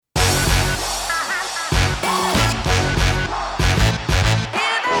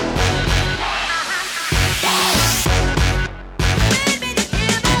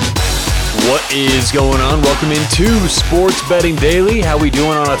Is going on? Welcome into Sports Betting Daily. How we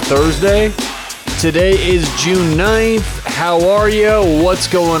doing on a Thursday? Today is June 9th. How are you? What's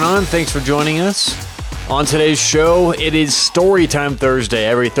going on? Thanks for joining us. On today's show, it is Storytime Thursday.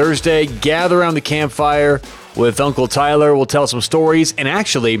 Every Thursday, gather around the campfire with Uncle Tyler. We'll tell some stories. And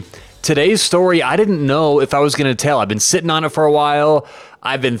actually, today's story, I didn't know if I was going to tell. I've been sitting on it for a while.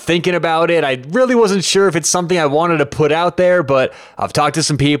 I've been thinking about it. I really wasn't sure if it's something I wanted to put out there, but I've talked to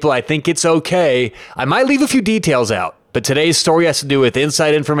some people. I think it's okay. I might leave a few details out, but today's story has to do with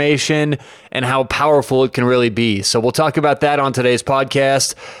inside information and how powerful it can really be. So we'll talk about that on today's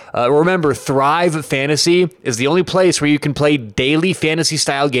podcast. Remember, Thrive Fantasy is the only place where you can play daily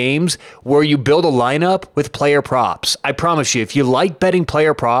fantasy-style games where you build a lineup with player props. I promise you, if you like betting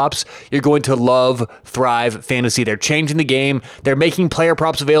player props, you're going to love Thrive Fantasy. They're changing the game. They're making player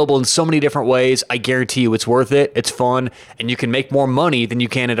props available in so many different ways. I guarantee you it's worth it. It's fun, and you can make more money than you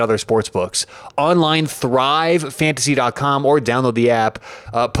can at other sports books. Online, thrivefantasy.com, or download the app.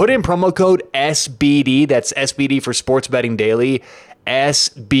 Put in promo code SBD. That's SBD for Sports Betting Daily.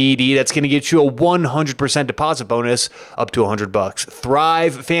 SBD. That's going to get you a 100% deposit bonus up to $100.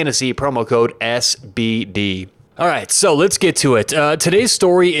 Thrive Fantasy, promo code SBD. All right, so let's get to it. Today's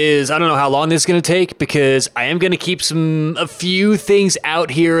story is, I don't know how long this is going to take because I am going to keep a few things out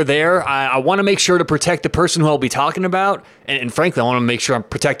here or there. I want to make sure to protect the person who I'll be talking about, and frankly, I want to make sure I'm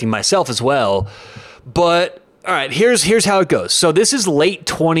protecting myself as well. But all right, here's how it goes. So this is late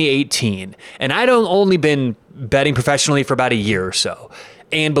 2018, and I'd only been betting professionally for about a year or so.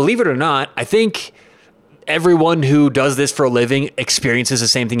 And believe it or not, I think everyone who does this for a living experiences the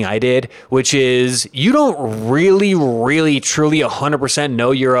same thing I did, which is you don't really, truly 100%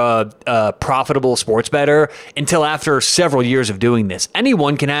 know you're a profitable sports bettor until after several years of doing this.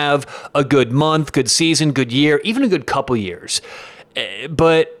 Anyone can have a good month, good season, good year, even a good couple years.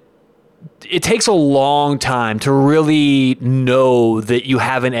 But it takes a long time to really know that you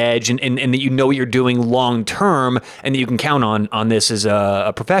have an edge and that you know what you're doing long term and that you can count on this as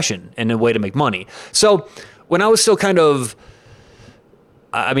a profession and a way to make money. So when I was still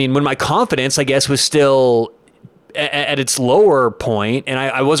when my confidence, I guess, was still at its lower point and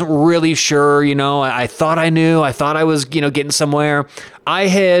I wasn't really sure, I thought I knew, I thought I was, getting somewhere. I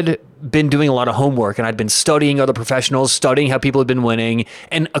had been doing a lot of homework and I'd been studying other professionals, studying how people had been winning.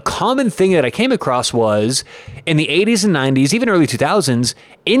 And a common thing that I came across was in the 80s and 90s, even early 2000s,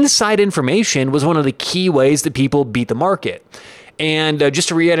 inside information was one of the key ways that people beat the market. And just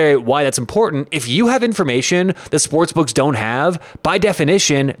to reiterate why that's important, if you have information that sportsbooks don't have, by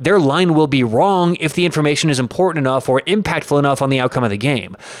definition, their line will be wrong if the information is important enough or impactful enough on the outcome of the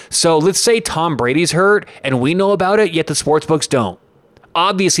game. So let's say Tom Brady's hurt and we know about it, yet the sportsbooks don't.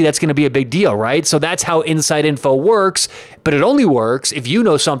 Obviously, that's going to be a big deal, right? So that's how inside info works, but it only works if you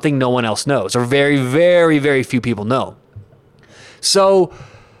know something no one else knows, or very, very, very few people know. So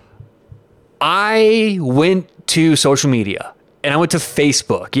I went to social media, and I went to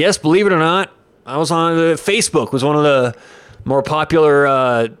Facebook. Yes, believe it or not, I was on Facebook, was one of the more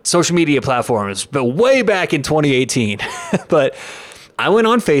popular social media platforms, but way back in 2018. But I went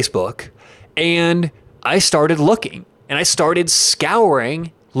on Facebook, and I started looking. And I started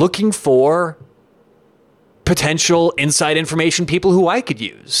scouring, looking for potential inside information, people who I could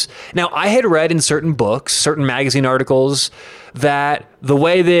use. Now, I had read in certain books, certain magazine articles, that the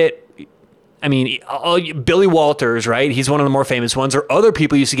way that, Billy Walters, right? He's one of the more famous ones, or other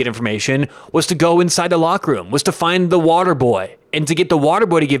people used to get information, was to go inside the locker room, was to find the water boy, and to get the water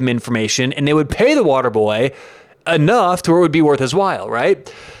boy to give him information, and they would pay the water boy enough to where it would be worth his while, right?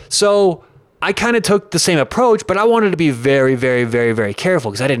 So I kind of took the same approach, but I wanted to be very, very, very, very careful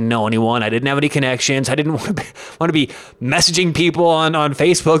because I didn't know anyone. I didn't have any connections. I didn't want to be messaging people on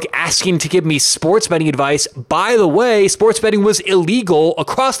Facebook asking to give me sports betting advice. By the way, sports betting was illegal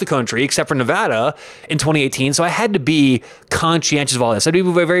across the country except for Nevada in 2018. So I had to be conscientious of all this. I had to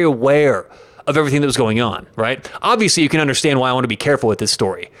be very, very aware of everything that was going on, right? Obviously, you can understand why I want to be careful with this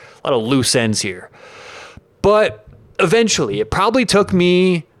story. A lot of loose ends here. But eventually, it probably took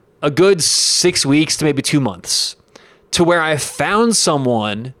me a good 6 weeks to maybe 2 months to where I found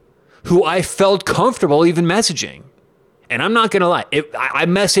someone who I felt comfortable even messaging. And I'm not going to lie. I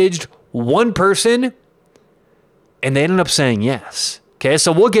messaged one person and they ended up saying yes. Okay,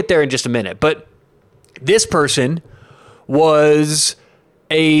 so we'll get there in just a minute. But this person was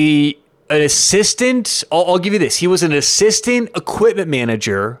an assistant. I'll give you this. He was an assistant equipment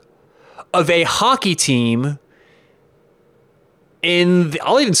manager of a hockey team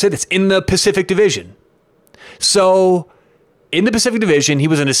I'll even say this, in the Pacific Division. So in the Pacific Division, he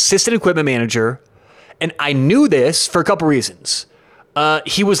was an assistant equipment manager, and I knew this for a couple reasons.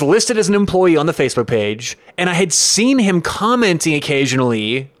 He was listed as an employee on the Facebook page, and I had seen him commenting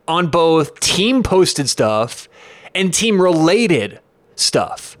occasionally on both team posted stuff and team related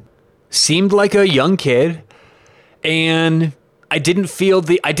stuff. Seemed like a young kid, and I didn't feel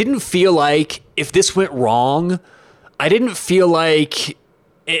like if this went wrong, I didn't feel like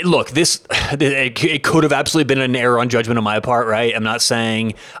it could have absolutely been an error on judgment on my part, right? I'm not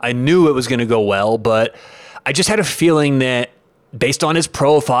saying I knew it was going to go well, but I just had a feeling that based on his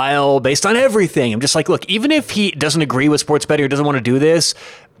profile, based on everything, I'm just like, look, even if he doesn't agree with sports betting or doesn't want to do this,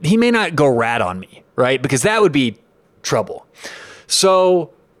 he may not go rat on me, right? Because that would be trouble.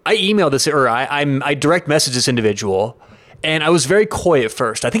 So I emailed this, or I direct messaged this individual, and I was very coy at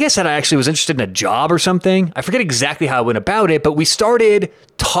first. I think I said I actually was interested in a job or something. I forget exactly how I went about it, but we started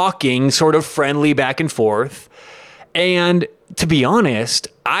talking sort of friendly back and forth. And to be honest,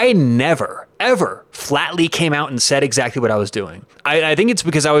 I never, ever flatly came out and said exactly what I was doing. I think it's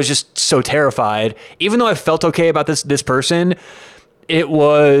because I was just so terrified. Even though I felt okay about this person, it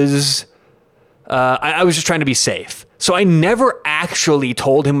was, I was just trying to be safe. So I never actually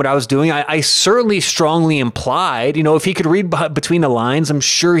told him what I was doing. I certainly strongly implied, if he could read between the lines, I'm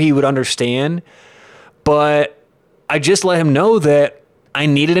sure he would understand. But I just let him know that I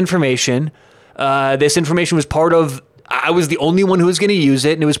needed information. This information was I was the only one who was going to use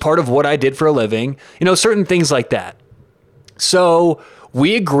it, and it was part of what I did for a living. Certain things like that. So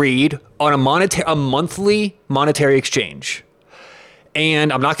we agreed on a monthly monetary exchange.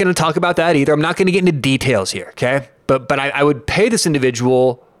 And I'm not going to talk about that either. I'm not going to get into details here, okay? But I would pay this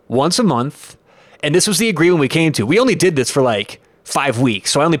individual once a month, and this was the agreement we came to. We only did this for like 5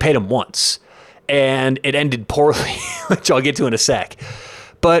 weeks, so I only paid him once. And it ended poorly, which I'll get to in a sec.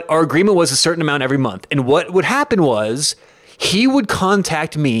 But our agreement was a certain amount every month. And what would happen was he would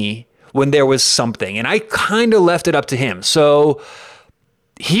contact me when there was something, and I kind of left it up to him. So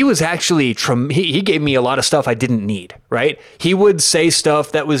he was actually, he gave me a lot of stuff I didn't need, right? He would say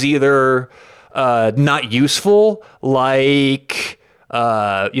stuff that was either not useful, like,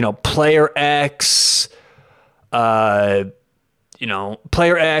 player X, player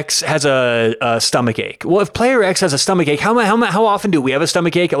X has a stomach ache. Well, if player X has a stomach ache, how often do we have a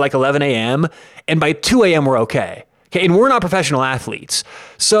stomach ache at like 11 a.m.? And by 2 a.m. we're okay. Okay, and we're not professional athletes.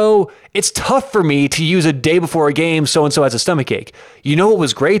 So it's tough for me to use a day before a game, so-and-so has a stomach ache. You know what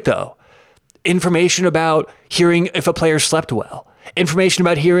was great, though? Information about hearing if a player slept well. Information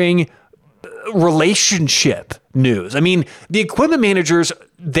about hearing relationship news. I mean, the equipment managers,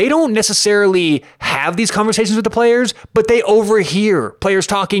 they don't necessarily have these conversations with the players, but they overhear players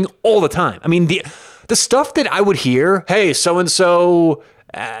talking all the time. I mean, the stuff that I would hear, hey, so-and-so,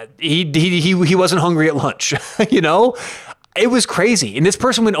 he wasn't hungry at lunch, it was crazy. And this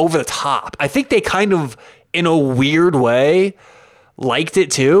person went over the top. I think they kind of, in a weird way, liked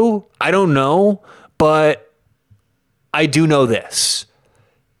it too. I don't know, but I do know this.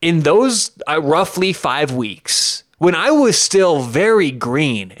 In those roughly 5 weeks, when I was still very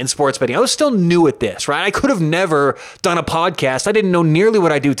green in sports betting, I was still new at this, right? I could have never done a podcast. I didn't know nearly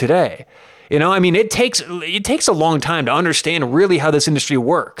what I do today. It takes a long time to understand really how this industry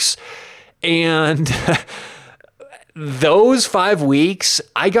works. And those 5 weeks,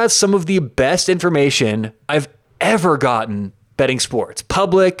 I got some of the best information I've ever gotten betting sports,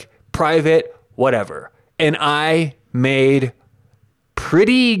 public, private, whatever. And I made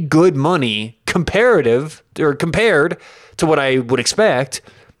pretty good money compared to what I would expect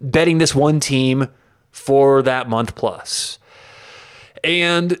betting this one team for that month plus.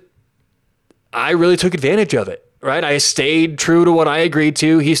 And I really took advantage of it, right? I stayed true to what I agreed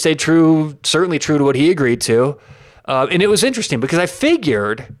to. He stayed certainly true to what he agreed to. And it was interesting because I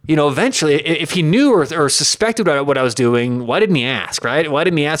figured, eventually if he knew or suspected what I was doing, why didn't he ask, right? Why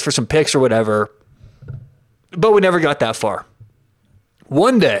didn't he ask for some picks or whatever? But we never got that far.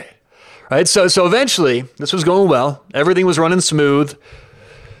 One day, right? So eventually this was going well. Everything was running smooth.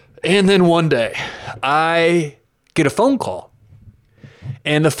 And then one day I get a phone call.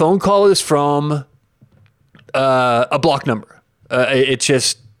 And the phone call is from a block number.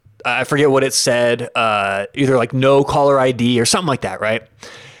 I forget what it said, either like no caller ID or something like that, right?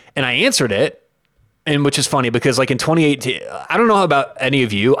 And I answered it, and which is funny because like in 2018, I don't know about any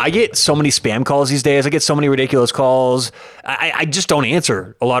of you. I get so many spam calls these days. I get so many ridiculous calls. I just don't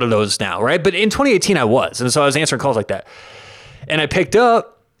answer a lot of those now, right? But in 2018, I was. And so I was answering calls like that. And I picked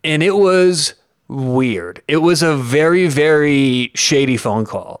up, and it was weird. It was a very, very shady phone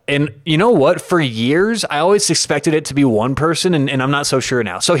call. And you know what? For years, I always expected it to be one person, and I'm not so sure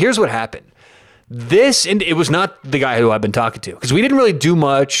now. So here's what happened. And it was not the guy who I've been talking to, because we didn't really do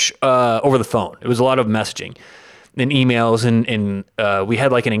much over the phone. It was a lot of messaging. and emails, and we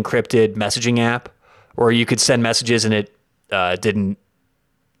had like an encrypted messaging app where you could send messages and it didn't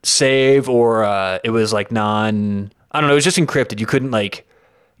save, or it was like I don't know, it was just encrypted. You couldn't like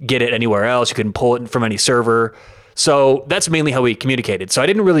get it anywhere else. You couldn't pull it from any server. So that's mainly how we communicated. So I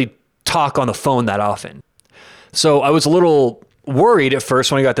didn't really talk on the phone that often. So I was a little worried at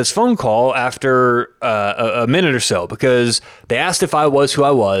first when I got this phone call after a minute or so, because they asked if I was who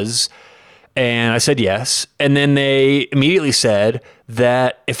I was, and I said yes. And then they immediately said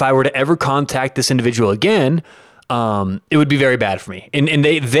that if I were to ever contact this individual again, it would be very bad for me. And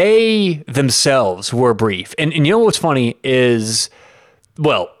they themselves were brief. And you know what's funny is,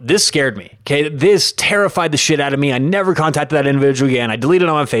 well, this scared me. Okay, this terrified the shit out of me. I never contacted that individual again. I deleted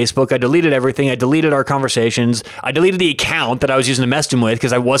him on Facebook. I deleted everything. I deleted our conversations. I deleted the account that I was using to message him with,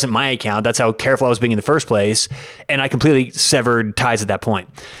 because it wasn't my account. That's how careful I was being in the first place. And I completely severed ties at that point.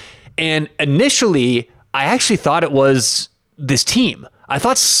 And initially, I actually thought it was this team. I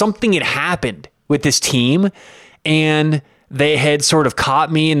thought something had happened with this team, and they had sort of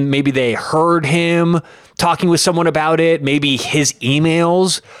caught me, and maybe they heard him talking with someone about it. Maybe his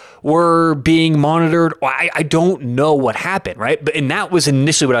emails were being monitored. I don't know what happened, right? And that was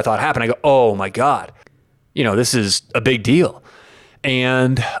initially what I thought happened. I go, oh my God, this is a big deal.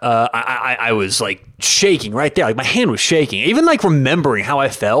 And I was like shaking right there. Like my hand was shaking. Even like remembering how I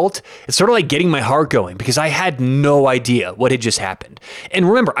felt, it's sort of like getting my heart going, because I had no idea what had just happened. And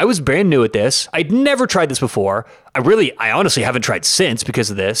remember, I was brand new at this. I'd never tried this before. I honestly haven't tried since because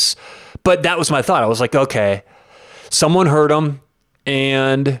of this. But that was my thought. I was like, okay, someone heard him,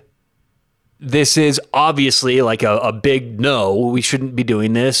 and this is obviously like a big no. We shouldn't be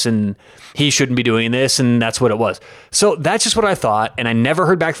doing this, and he shouldn't be doing this, and that's what it was. So that's just what I thought, and I never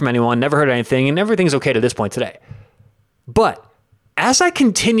heard back from anyone, never heard anything, and everything's okay to this point today. But as I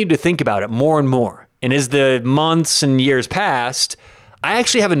continued to think about it more and more, and as the months and years passed, I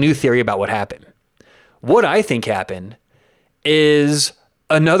actually have a new theory about what happened. What I think happened is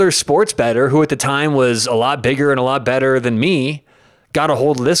another sports bettor, who at the time was a lot bigger and a lot better than me, got a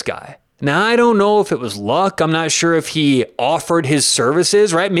hold of this guy. Now, I don't know if it was luck. I'm not sure if he offered his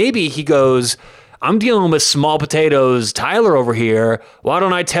services, right? Maybe he goes, I'm dealing with small potatoes, Tyler over here. Why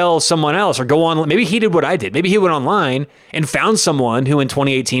don't I tell someone else, or go on? Maybe he did what I did. Maybe he went online and found someone who in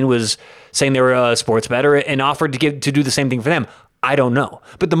 2018 was saying they were a sports bettor and offered to do the same thing for them. I don't know.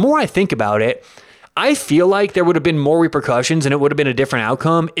 But the more I think about it, I feel like there would have been more repercussions, and it would have been a different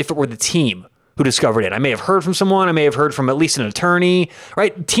outcome if it were the team who discovered it. I may have heard from someone. I may have heard from at least an attorney,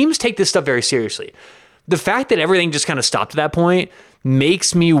 right? Teams take this stuff very seriously. The fact that everything just kind of stopped at that point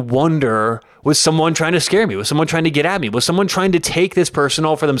makes me wonder, was someone trying to scare me? Was someone trying to get at me? Was someone trying to take this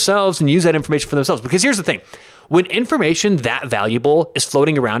personal for themselves and use that information for themselves? Because here's the thing. When information that valuable is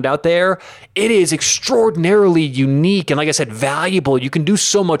floating around out there, it is extraordinarily unique and, like I said, valuable. You can do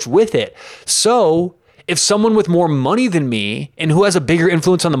so much with it. So if someone with more money than me and who has a bigger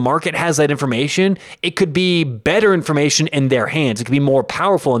influence on the market has that information, it could be better information in their hands. It could be more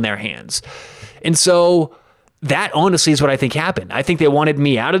powerful in their hands. And so that honestly is what I think happened. I think they wanted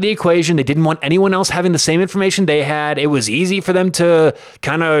me out of the equation. They didn't want anyone else having the same information they had. It was easy for them to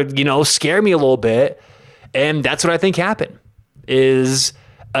kind of, scare me a little bit. And that's what I think happened, is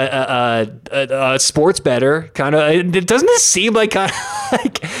a sports bettor kind of, doesn't this seem like kind of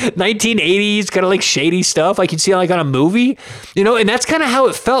like 1980s kind of like shady stuff like you'd see like on a movie, and that's kind of how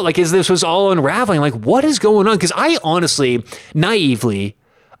it felt like as this was all unraveling, like what is going on? Because I honestly, naively,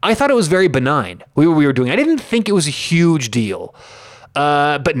 I thought it was very benign what we were doing. I didn't think it was a huge deal.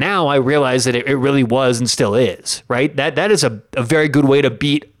 But now I realize that it really was and still is, right? That is a very good way to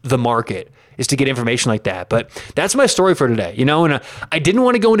beat the market, is to get information like that. But that's my story for today, and I didn't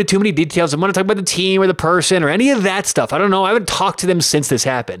want to go into too many details. I want to talk about the team or the person or any of that stuff. I don't know. I haven't talked to them since this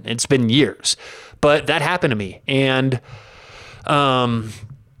happened. It's been years, but that happened to me. And,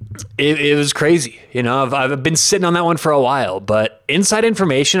 it was crazy. I've been sitting on that one for a while, but inside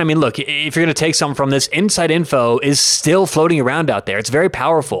information, I mean, look, if you're going to take something from this, inside info is still floating around out there. It's very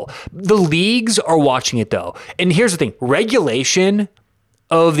powerful. The leagues are watching it though. And here's the thing, regulation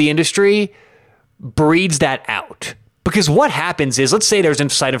of the industry breeds that out. Because what happens is, let's say there's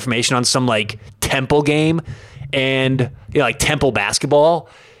inside information on some like Temple game and like Temple basketball,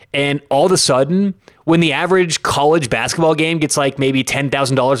 and all of a sudden, when the average college basketball game gets like maybe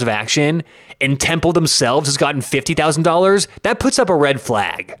 $10,000 of action and Temple themselves has gotten $50,000, that puts up a red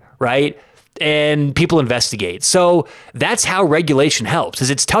flag, right? And people investigate. So that's how regulation helps, is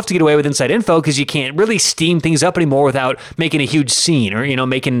it's tough to get away with inside info because you can't really steam things up anymore without making a huge scene or,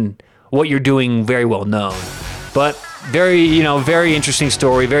 making what you're doing very well known. But very interesting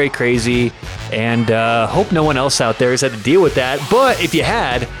story, very crazy, and hope no one else out there has had to deal with that. But if you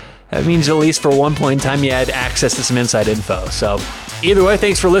had, that means at least for one point in time you had access to some inside info. So either way,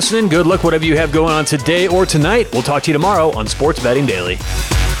 thanks for listening. Good luck whatever you have going on today or tonight. We'll talk to you tomorrow on Sports Betting Daily.